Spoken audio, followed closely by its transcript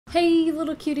Hey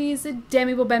little cuties,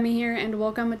 Demi Bemi here, and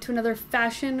welcome to another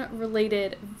fashion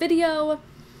related video.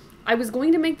 I was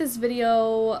going to make this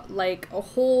video like a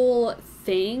whole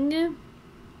thing,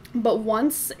 but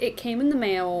once it came in the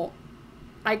mail,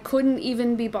 I couldn't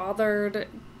even be bothered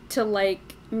to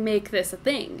like make this a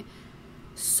thing.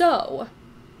 So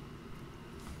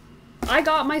I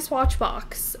got my Swatch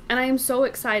box and I am so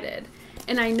excited.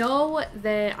 And I know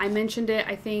that I mentioned it,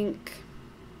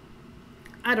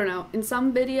 I don't know, in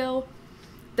some video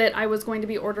that I was going to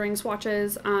be ordering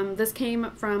swatches. This came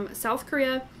from South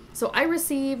Korea. So I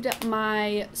received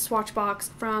my Swatch box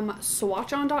from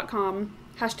swatchon.com,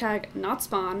 hashtag not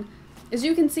spawn. As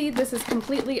you can see, this is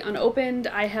completely unopened.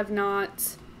 I have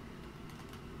not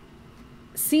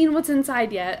seen what's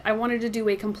inside yet. I wanted to do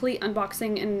a complete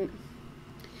unboxing and,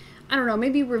 I don't know,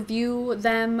 maybe review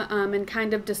them and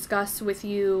kind of discuss with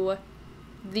you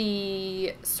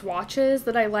the swatches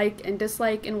that I like and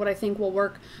dislike and what I think will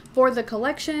work for the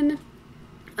collection.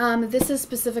 This is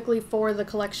specifically for the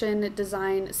collection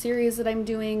design series that I'm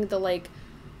doing, the like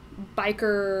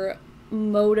biker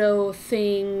moto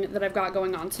thing that I've got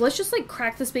going on. So let's just like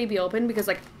crack this baby open because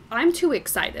like I'm too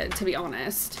excited, to be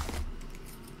honest.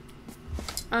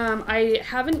 I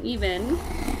haven't even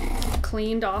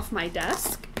cleaned off my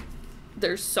desk.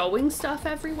 There's sewing stuff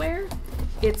everywhere.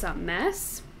 It's a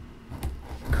mess.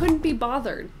 Couldn't be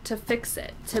bothered to fix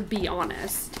it, to be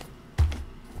honest.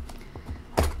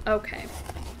 Okay,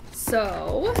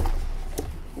 so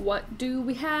what do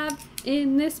we have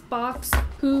in this box?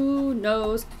 Who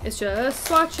knows? It's just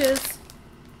swatches.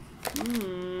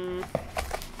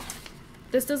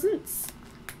 This doesn't,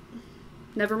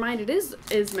 never mind, it is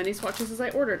as many swatches as I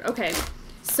ordered. Okay,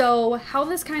 so how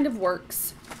this kind of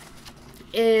works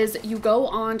is you go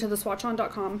on to the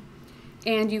swatchon.com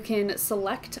and you can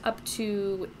select up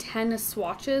to 10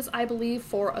 swatches, I believe,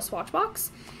 for a Swatch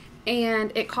box.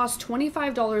 And it costs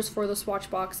 $25 for the Swatch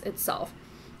box itself.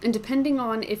 And depending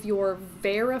on if you're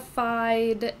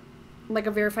verified, like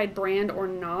a verified brand or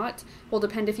not, will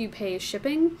depend if you pay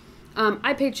shipping.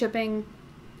 I paid shipping,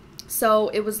 so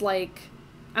it was like,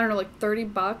 I don't know, like 30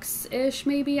 bucks-ish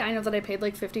maybe. I know that I paid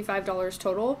like $55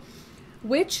 total,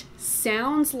 which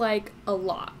sounds like a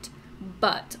lot.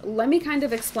 But let me kind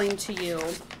of explain to you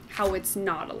how it's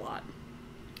not a lot.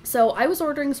 So I was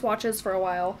ordering swatches for a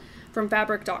while from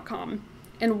fabric.com,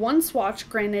 and one swatch,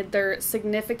 granted they're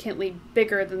significantly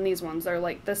bigger than these ones, they're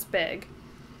like this big,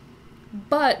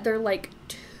 but they're like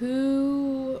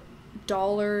 $2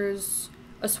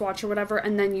 a swatch or whatever,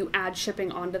 and then you add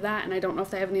shipping onto that. And I don't know if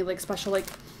they have any like special like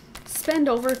spend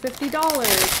over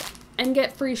 $50 and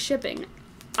get free shipping.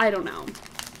 I don't know.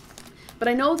 But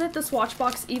I know that the Swatch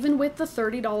box, even with the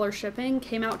 $30 shipping,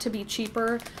 came out to be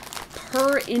cheaper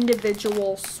per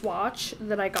individual swatch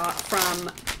that I got from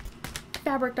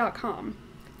fabric.com.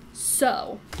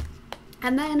 So,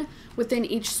 and then within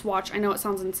each swatch, I know it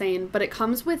sounds insane, but it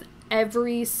comes with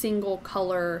every single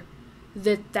color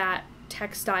that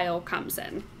textile comes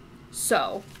in.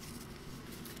 So,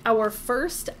 our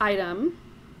first item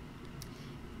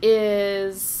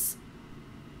is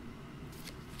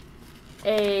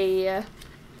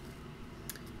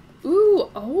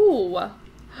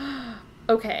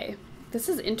okay, this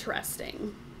is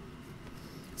interesting.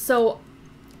 So,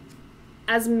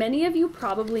 as many of you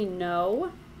probably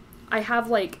know, I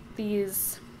have like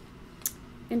these,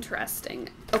 interesting.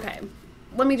 Okay,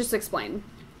 let me just explain.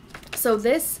 So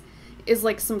this is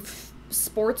like some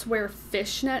sportswear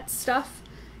fishnet stuff.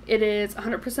 It is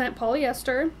 100%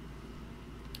 polyester.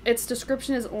 Its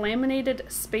description is laminated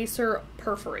spacer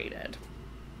perforated.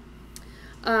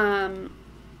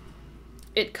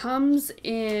 It comes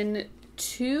in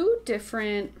two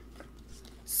different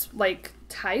like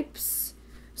types.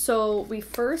 So we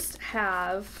first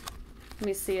have, let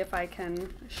me see if I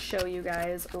can show you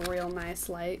guys real nice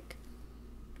like.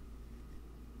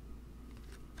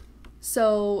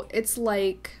 So it's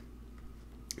like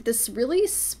this really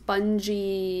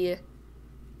spongy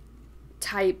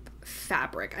type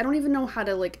fabric. I don't even know how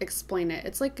to like explain it.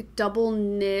 It's like double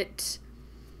knit.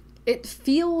 It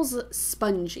feels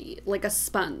spongy, like a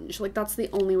sponge. Like that's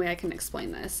the only way I can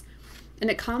explain this. And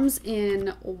it comes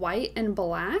in white and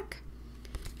black.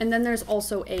 And then there's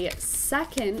also a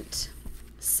second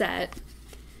set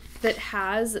that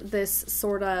has this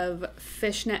sort of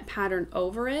fishnet pattern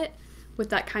over it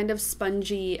with that kind of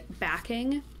spongy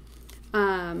backing.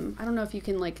 I don't know if you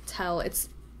can like tell. It's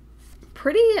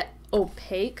pretty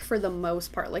opaque for the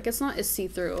most part. Like it's not as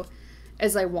see-through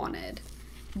as I wanted.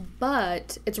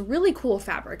 But it's really cool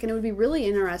fabric, and it would be really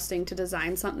interesting to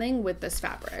design something with this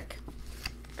fabric.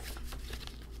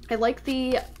 I like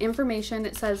the information.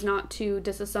 It says not to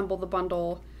disassemble the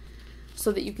bundle.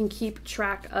 so that you can keep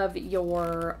track of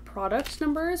your product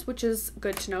numbers, which is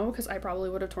good to know because I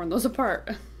probably would have torn those apart.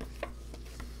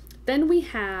 Then we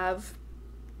have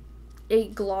a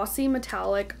glossy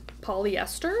metallic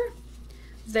polyester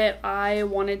that I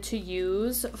wanted to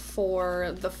use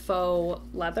for the faux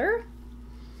leather.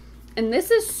 And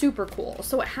this is super cool.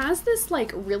 So it has this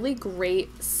like really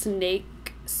great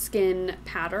snake skin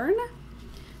pattern.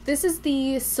 This is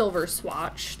the silver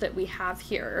swatch that we have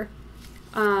here.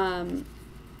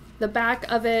 The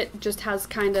back of it just has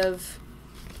kind of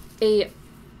a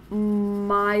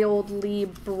mildly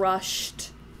brushed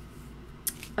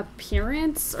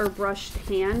appearance, or brushed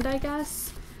hand, I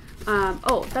guess.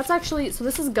 Oh, that's actually, so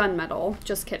this is gunmetal.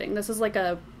 Just kidding. This is like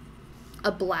a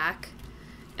black.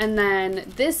 And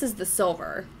then this is the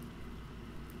silver.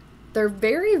 They're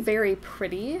very, very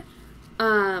pretty.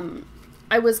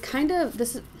 I was kind of,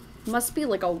 this must be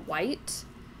like a white,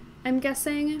 I'm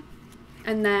guessing.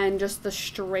 And then just the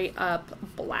straight up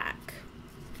black.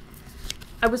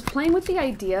 I was playing with the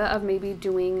idea of maybe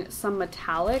doing some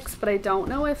metallics, but I don't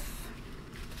know if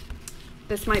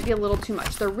this might be a little too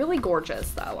much. They're really gorgeous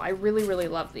though. I really, really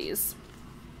love these.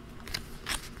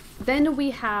 Then we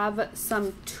have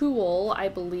some tulle, I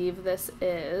believe this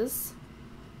is.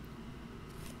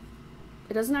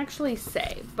 It doesn't actually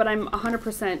say, but I'm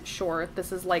 100% sure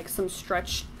this is like some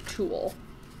stretch tulle.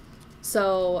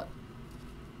 So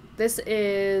this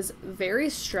is very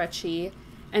stretchy,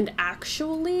 and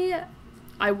actually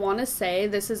I want to say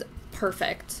this is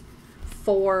perfect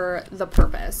for the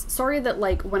purpose. Sorry that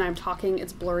like when I'm talking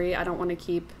it's blurry. I don't want to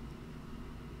keep...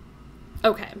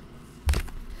 Okay.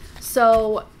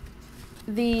 So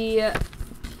the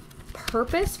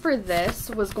purpose for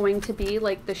this was going to be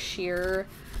like the sheer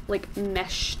like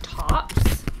mesh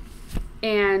tops,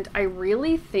 and I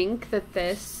really think that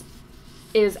this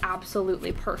is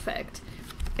absolutely perfect.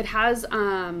 It has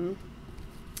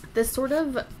this sort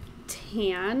of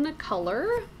tan color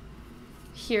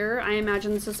here. I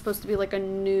imagine this is supposed to be like a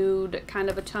nude kind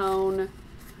of a tone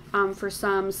for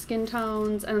some skin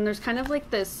tones, and then there's kind of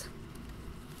like this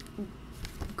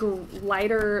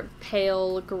lighter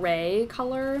pale gray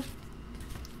color.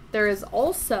 There is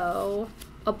also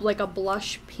like a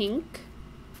blush pink.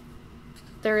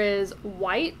 There is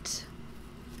white.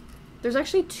 There's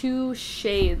actually two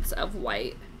shades of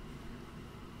white.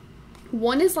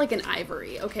 One is like an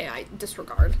ivory. Okay, I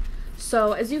disregard.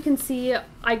 So as you can see,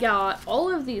 I got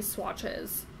all of these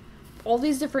swatches, all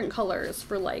these different colors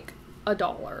for like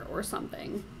 $1 or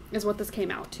something is what this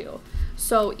came out to.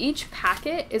 So each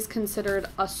packet is considered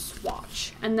a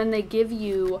swatch, and then they give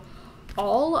you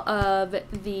all of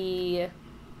the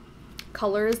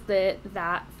colors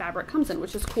that fabric comes in,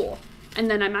 which is cool.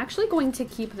 And then I'm actually going to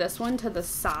keep this one to the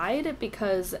side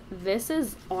because this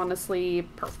is honestly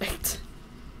perfect.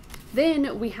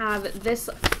 Then we have this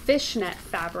fishnet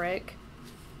fabric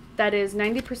that is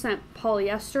 90%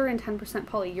 polyester and 10%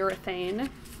 polyurethane.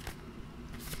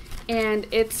 And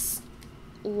it's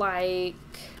like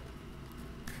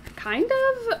kind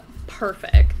of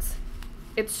perfect.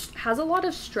 It has a lot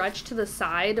of stretch to the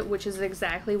side, which is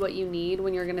exactly what you need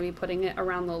when you're going to be putting it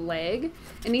around the leg.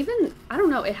 And even, I don't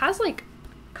know, it has like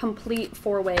complete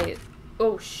four-way,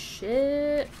 oh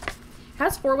shit. It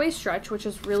has four-way stretch, which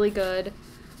is really good.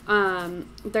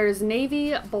 There's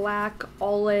navy, black,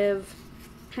 olive,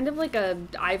 kind of like a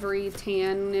ivory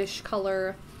tan-ish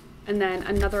color, and then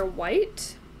another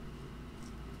white.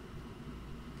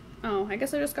 Oh, I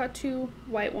guess I just got two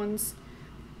white ones.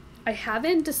 I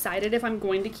haven't decided if I'm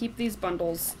going to keep these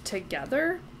bundles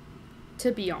together,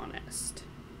 to be honest.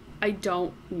 I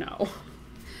don't know.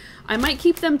 I might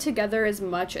keep them together as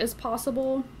much as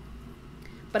possible,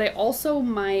 but I also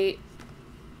might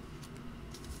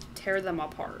tear them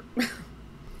apart.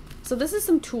 So this is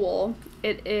some tulle.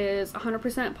 It is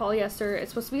 100% polyester.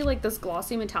 It's supposed to be like this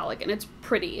glossy metallic, and it's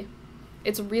pretty.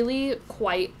 It's really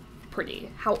quite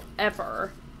pretty.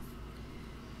 However,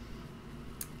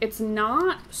 it's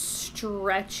not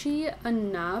stretchy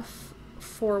enough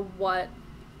for what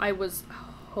I was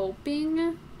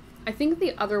hoping. I think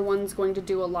the other one's going to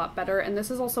do a lot better, and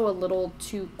this is also a little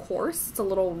too coarse. It's a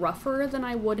little rougher than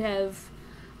I would have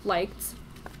liked.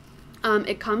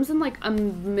 It comes in like a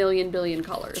million billion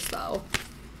colors though.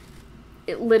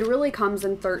 It literally comes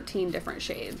in 13 different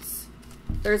shades.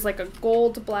 There's like a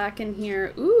gold black in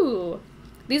here. Ooh,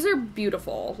 these are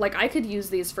beautiful. Like I could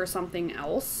use these for something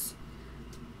else.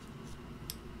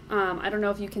 I don't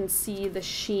know if you can see the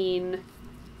sheen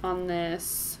on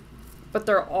this, but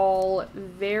they're all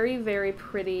very, very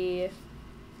pretty,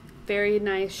 very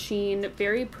nice sheen,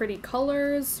 very pretty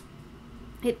colors.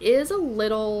 It is a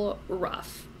little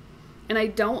rough, And I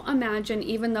don't imagine,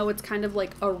 even though it's kind of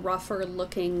like a rougher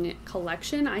looking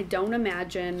collection, I don't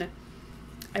imagine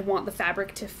I want the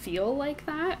fabric to feel like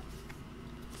that.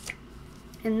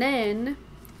 And then,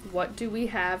 what do we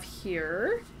have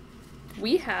here?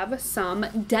 We have some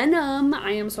denim.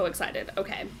 I am so excited.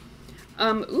 Okay.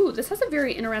 Ooh, this has a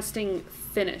very interesting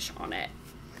finish on it.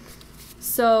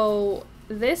 So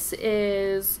this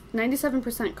is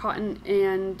 97% cotton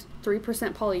and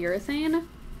 3% polyurethane.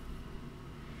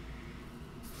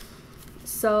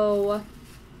 So,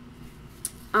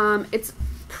 it's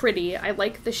pretty. I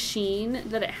like the sheen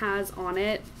that it has on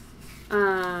it.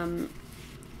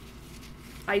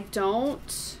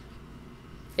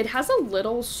 It has a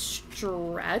little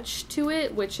stretch to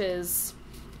it, which is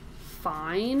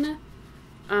fine.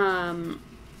 I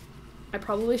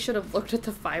probably should have looked at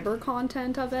the fiber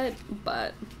content of it,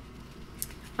 but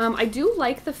I do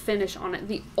like the finish on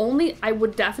it. I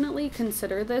would definitely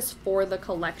consider this for the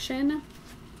collection.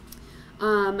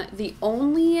 The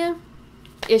only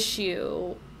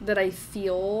issue that I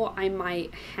feel I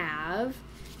might have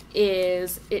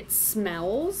is it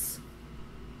smells.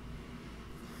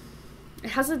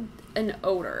 It has an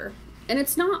odor, and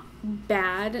it's not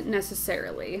bad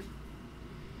necessarily,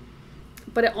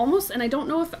 but it almost, and I don't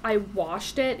know if I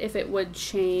washed it, if it would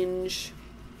change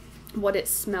what it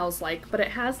smells like, but it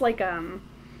has like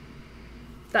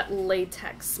that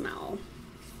latex smell,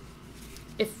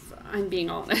 if I'm being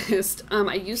honest.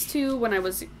 I used to, when I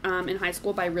was in high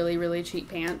school, buy really, really cheap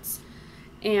pants,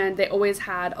 and they always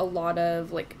had a lot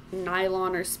of like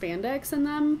nylon or spandex in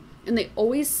them, and they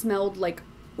always smelled like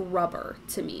rubber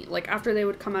to me. Like after they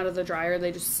would come out of the dryer,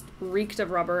 they just reeked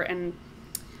of rubber, and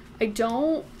I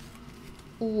don't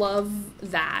love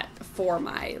that for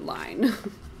my line.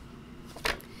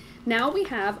 Now we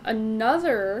have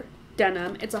another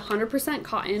denim. It's 100%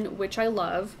 cotton, which I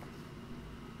love,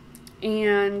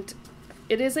 and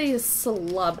it is a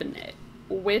slub knit,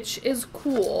 which is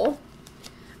cool.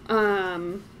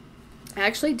 I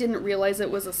actually didn't realize it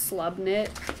was a slub knit,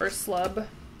 or slub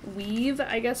weave,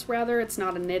 I guess, rather. It's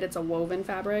not a knit, it's a woven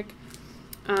fabric.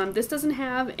 This doesn't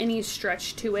have any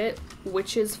stretch to it,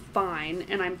 which is fine,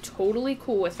 and I'm totally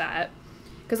cool with that,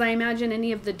 because I imagine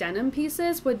any of the denim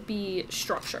pieces would be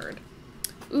structured.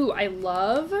 Ooh, I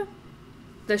love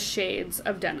the shades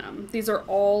of denim. These are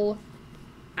all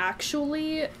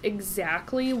actually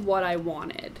exactly what I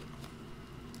wanted.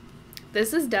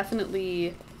 This is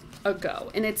definitely a go,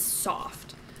 and it's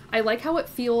soft. I like how it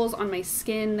feels on my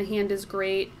skin. The hand is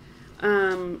great.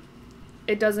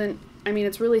 It doesn't, I mean,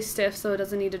 it's really stiff, so it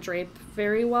doesn't need to drape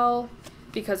very well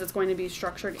because it's going to be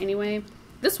structured anyway.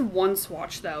 This one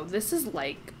swatch though, this is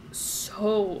like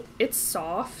it's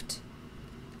soft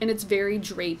and it's very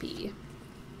drapey.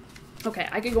 Okay,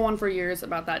 I could go on for years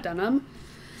about that denim.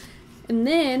 And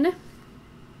then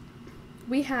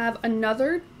we have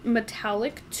another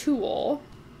metallic tulle.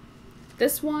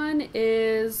 This one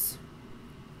is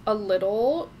a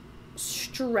little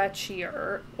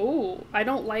stretchier. Oh, I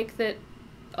don't like that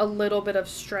a little bit of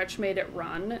stretch made it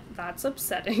run. That's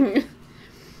upsetting.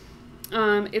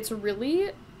 It's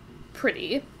really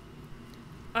pretty.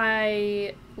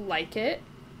 I like it.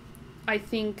 I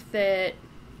think that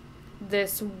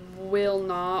this will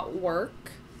not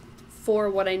work for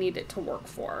what I need it to work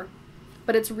for.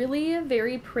 But it's really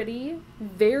very pretty,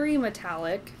 very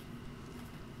metallic.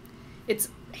 Its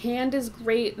hand is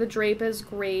great, the drape is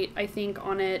great, I think,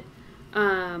 on it.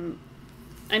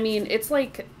 I mean, it's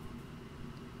like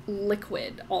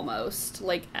liquid almost,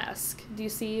 like esque. Do you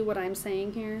see what I'm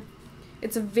saying here?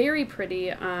 It's very pretty.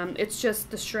 It's just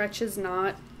the stretch is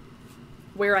not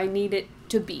where I need it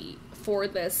to be for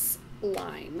this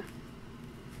line.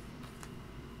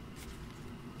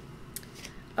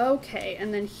 Okay,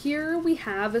 and then here we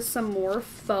have some more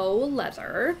faux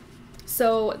leather.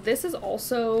 So this is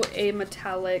also a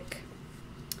metallic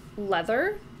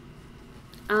leather.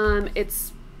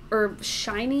 It's, or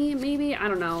shiny maybe, I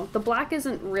don't know. The black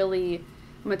isn't really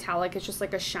metallic, it's just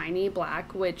like a shiny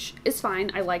black, which is fine.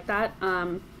 I like that.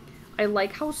 I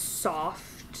like how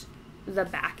soft the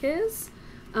back is.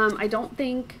 I don't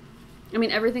think, I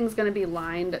mean, everything's gonna be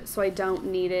lined, so I don't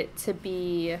need it to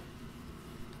be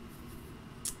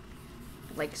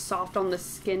like soft on the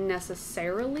skin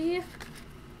necessarily.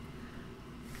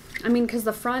 I mean, because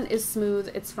the front is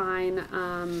smooth, it's fine.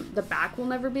 The back will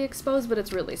never be exposed, but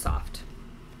it's really soft.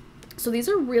 So these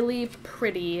are really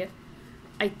pretty.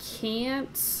 I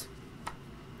can't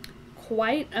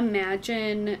quite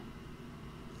imagine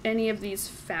any of these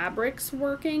fabrics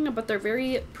working, but they're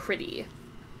very pretty.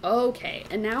 Okay,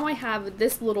 and now I have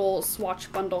this little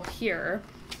swatch bundle here,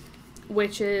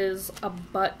 which is a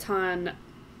butt ton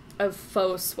of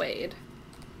faux suede.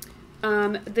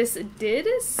 This did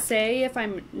say, if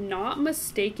I'm not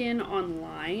mistaken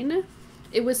online,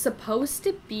 it was supposed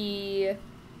to be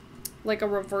like a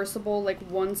reversible, like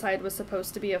one side was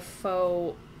supposed to be a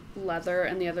faux leather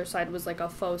and the other side was like a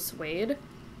faux suede.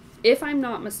 If I'm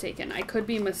not mistaken, I could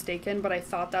be mistaken, but I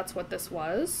thought that's what this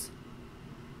was.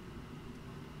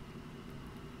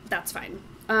 That's fine.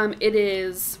 It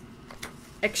is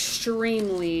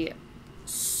extremely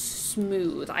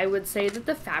smooth. I would say that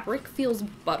the fabric feels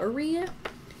buttery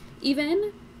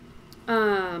even.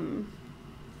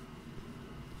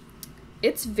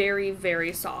 It's very,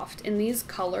 very soft, and these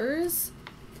colors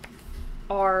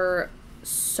are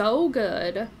so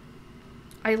good.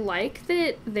 I like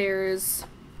that there's,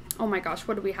 oh my gosh,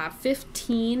 what do we have?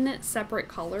 15 separate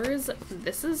colors.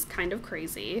 This is kind of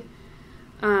crazy.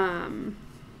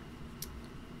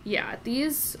 Yeah,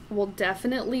 these will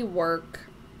definitely work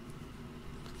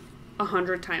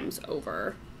 100 times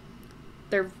over.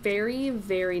 They're very,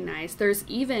 very nice. There's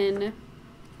even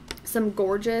some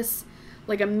gorgeous,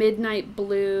 like a midnight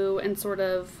blue and sort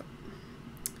of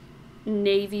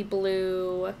navy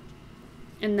blue.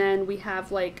 And then we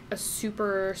have like a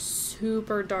super,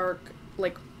 super dark,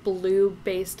 like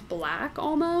blue-based black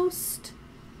almost.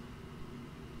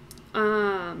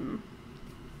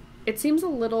 It seems a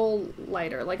little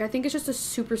lighter. Like, I think it's just a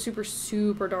super, super,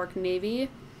 super dark navy.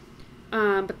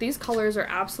 But these colors are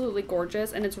absolutely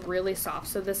gorgeous, and it's really soft.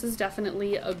 So this is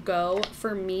definitely a go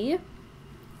for me.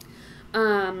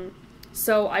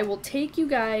 So I will take you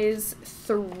guys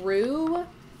through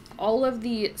all of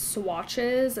the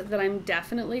swatches that I'm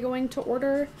definitely going to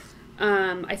order.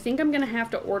 I think I'm going to have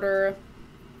to order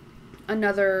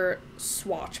another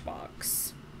swatch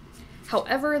box.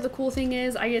 However, the cool thing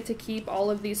is I get to keep all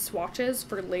of these swatches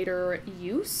for later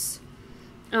use.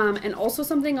 And also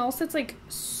something else that's like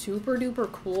super duper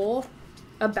cool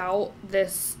about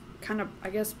this kind of, I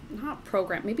guess, not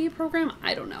program, maybe a program,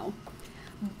 I don't know.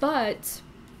 But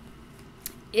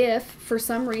if for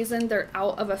some reason they're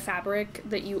out of a fabric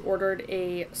that you ordered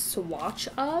a swatch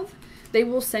of, they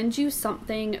will send you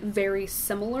something very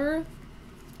similar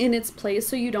in its place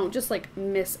so you don't just like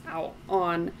miss out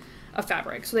on a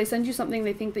fabric. So they send you something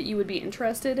they think that you would be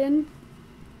interested in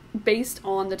based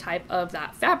on the type of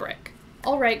that fabric.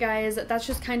 Alright guys, that's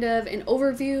just kind of an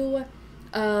overview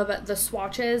of the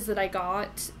swatches that I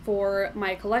got for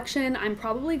my collection. I'm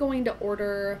probably going to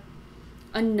order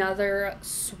another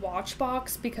swatch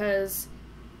box because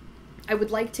I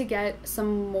would like to get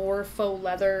some more faux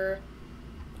leather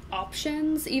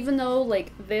options. Even though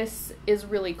like this is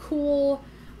really cool,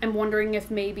 I'm wondering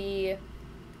if maybe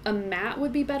a matte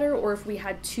would be better, or if we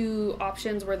had two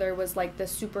options where there was like the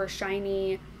super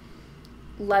shiny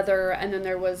leather and then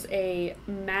there was a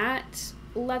matte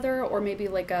leather, or maybe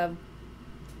like a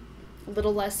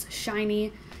little less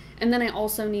shiny. And then I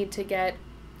also need to get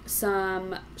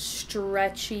some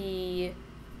stretchy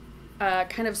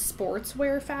kind of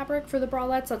sportswear fabric for the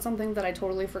bralettes. That's something that I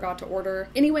totally forgot to order.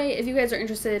 Anyway, if you guys are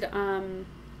interested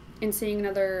in seeing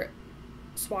another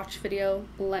swatch video,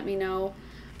 let me know.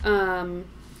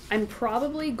 I'm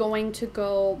probably going to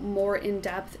go more in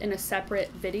depth in a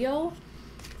separate video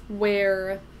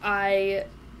where I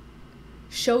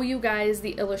show you guys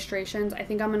the illustrations. I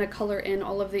think I'm going to color in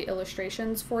all of the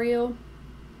illustrations for you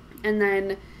and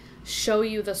then show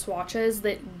you the swatches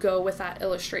that go with that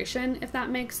illustration, if that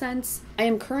makes sense. I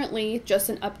am currently, just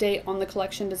an update on the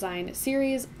collection design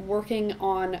series, working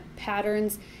on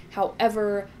patterns.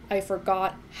 However, I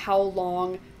forgot how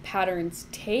long patterns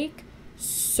take,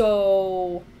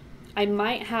 so I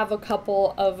might have a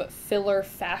couple of filler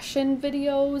fashion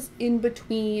videos in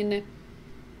between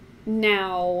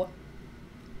now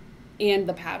and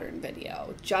the pattern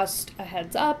video. Just a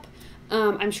heads up.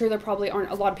 I'm sure there probably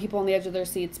aren't a lot of people on the edge of their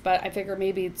seats, but I figure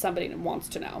maybe somebody wants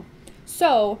to know.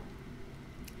 So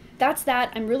that's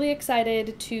that. I'm really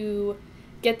excited to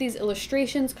get these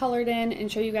illustrations colored in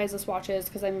and show you guys the swatches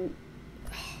because I'm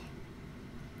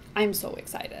so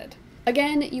excited.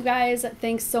 Again, you guys,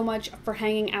 thanks so much for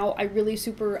hanging out. I really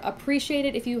super appreciate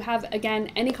it. If you have,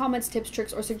 again, any comments, tips,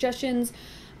 tricks, or suggestions,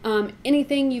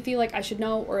 anything you feel like I should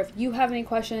know, or if you have any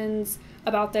questions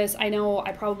about this, I know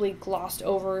I probably glossed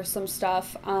over some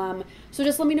stuff. So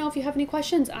just let me know if you have any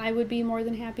questions. I would be more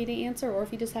than happy to answer, or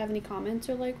if you just have any comments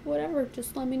or like whatever,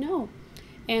 just let me know.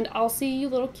 And I'll see you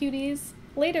little cuties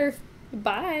later.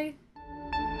 Bye.